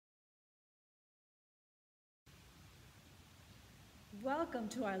Welcome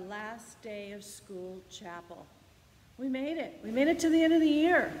to our last day of school chapel. We made it. We made it to the end of the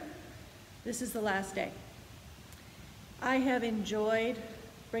year. This is the last day. I have enjoyed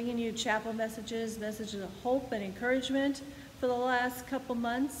bringing you chapel messages of hope and encouragement for the last couple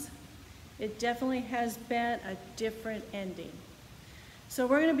months. It definitely has been a different ending. So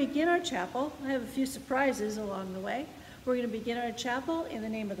we're going to begin our chapel. I have a few surprises along the way. We're going to begin our chapel in the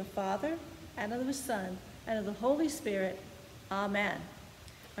name of the Father, and of the Son, and of the Holy Spirit. Amen.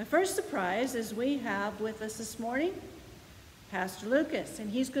 My first surprise is we have with us this morning Pastor Lucas,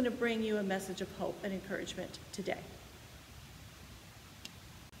 and he's going to bring you a message of hope and encouragement today.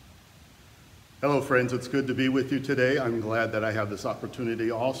 Hello friends, it's good to be with you today. I'm glad that I have this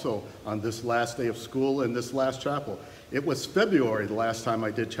opportunity also on this last day of school and this last chapel. It was February the last time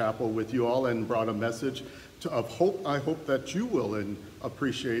I did chapel with you all and brought a message of hope. I hope that you will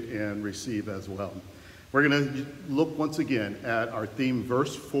appreciate and receive as well. We're going to look once again at our theme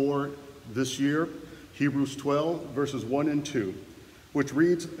verse 4 this year, Hebrews 12, verses 1 and 2, which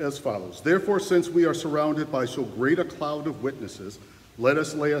reads as follows. Therefore, since we are surrounded by so great a cloud of witnesses, let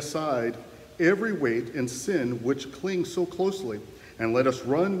us lay aside every weight and sin which clings so closely, and let us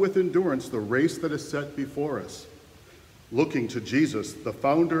run with endurance the race that is set before us, looking to Jesus, the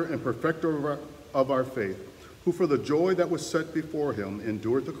founder and perfecter of our faith, who for the joy that was set before him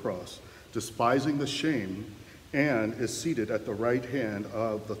endured the cross, despising the shame, and is seated at the right hand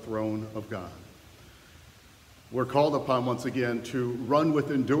of the throne of God. We're called upon once again to run with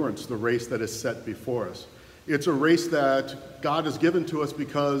endurance the race that is set before us. It's a race that God has given to us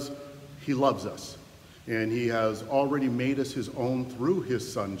because he loves us, and he has already made us his own through his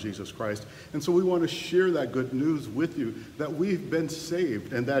Son, Jesus Christ. And so we want to share that good news with you, that we've been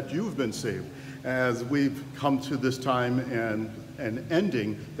saved and that you've been saved as we've come to this time and an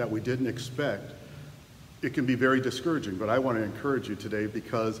ending that we didn't expect. It can be very discouraging, but I want to encourage you today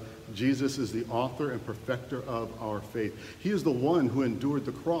because Jesus is the author and perfecter of our faith. He is the one who endured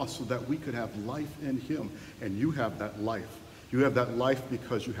the cross so that we could have life in him, and you have that life. You have that life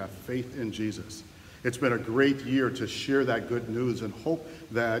because you have faith in Jesus. It's been a great year to share that good news and hope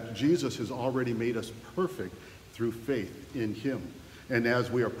that Jesus has already made us perfect through faith in him. And as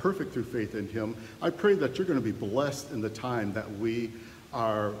we are perfect through faith in him, I pray that you're going to be blessed in the time that we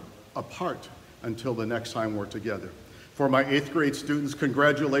are apart until the next time we're together. For my 8th grade students,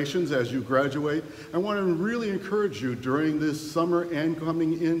 congratulations as you graduate. I want to really encourage you during this summer and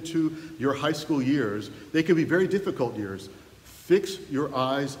coming into your high school years. They can be very difficult years. Fix your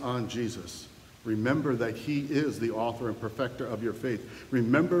eyes on Jesus. Remember that he is the author and perfecter of your faith.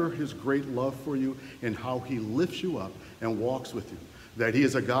 Remember his great love for you and how he lifts you up and walks with you. That he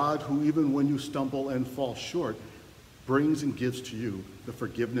is a God who, even when you stumble and fall short, brings and gives to you the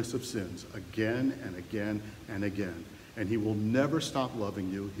forgiveness of sins again and again and again. And he will never stop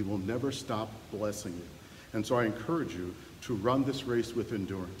loving you. He will never stop blessing you. And so I encourage you to run this race with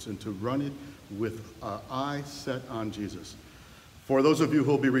endurance and to run it with an eye set on Jesus. For those of you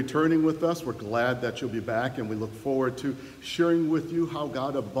who will be returning with us, we're glad that you'll be back, and we look forward to sharing with you how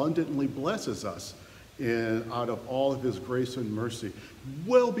God abundantly blesses us out of all of his grace and mercy,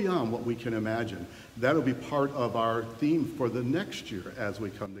 well beyond what we can imagine. That'll be part of our theme for the next year as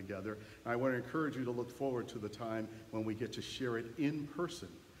we come together. I want to encourage you to look forward to the time when we get to share it in person.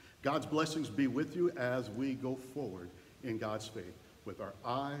 God's blessings be with you as we go forward in God's faith with our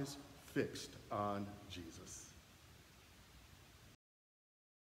eyes fixed on Jesus.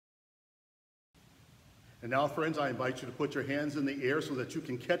 And now, friends, I invite you to put your hands in the air so that you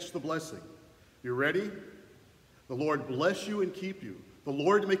can catch the blessing. You ready? The Lord bless you and keep you. The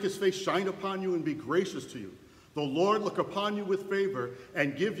Lord make his face shine upon you and be gracious to you. The Lord look upon you with favor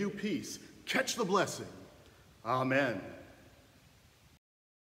and give you peace. Catch the blessing. Amen.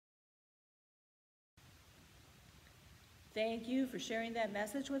 Thank you for sharing that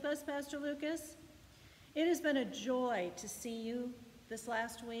message with us, Pastor Lucas. It has been a joy to see you this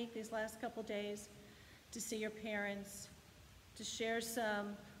last week, these last couple days, to see your parents, to share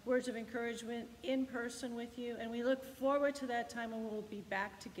some words of encouragement in person with you, and we look forward to that time when we'll be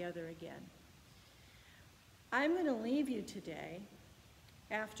back together again. I'm going to leave you today,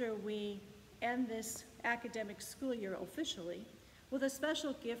 after we end this academic school year officially, with a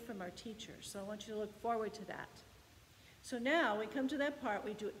special gift from our teachers, so I want you to look forward to that. So now we come to that part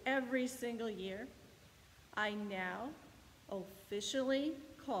we do every single year. I now officially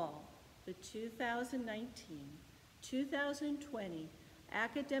call the 2019-2020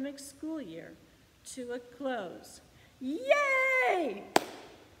 academic school year to a close. Yay!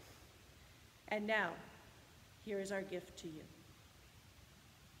 And now, here is our gift to you.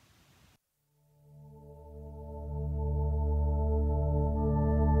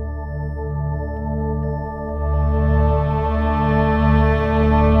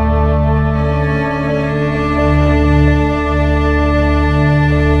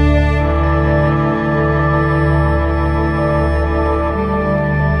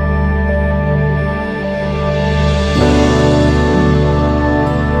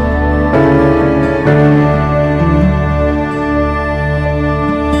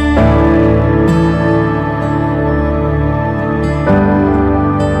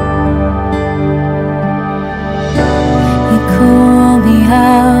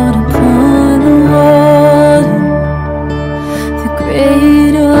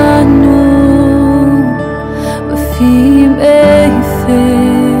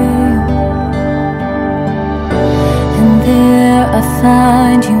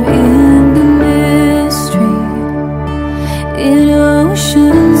 find you in the mystery, in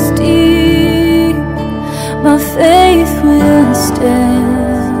oceans deep. My faith will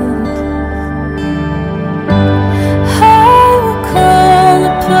stand. I will call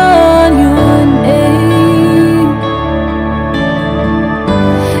upon your name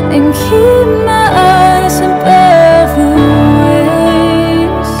and keep my eyes above the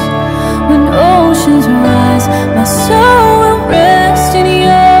waves. When oceans rise, my soul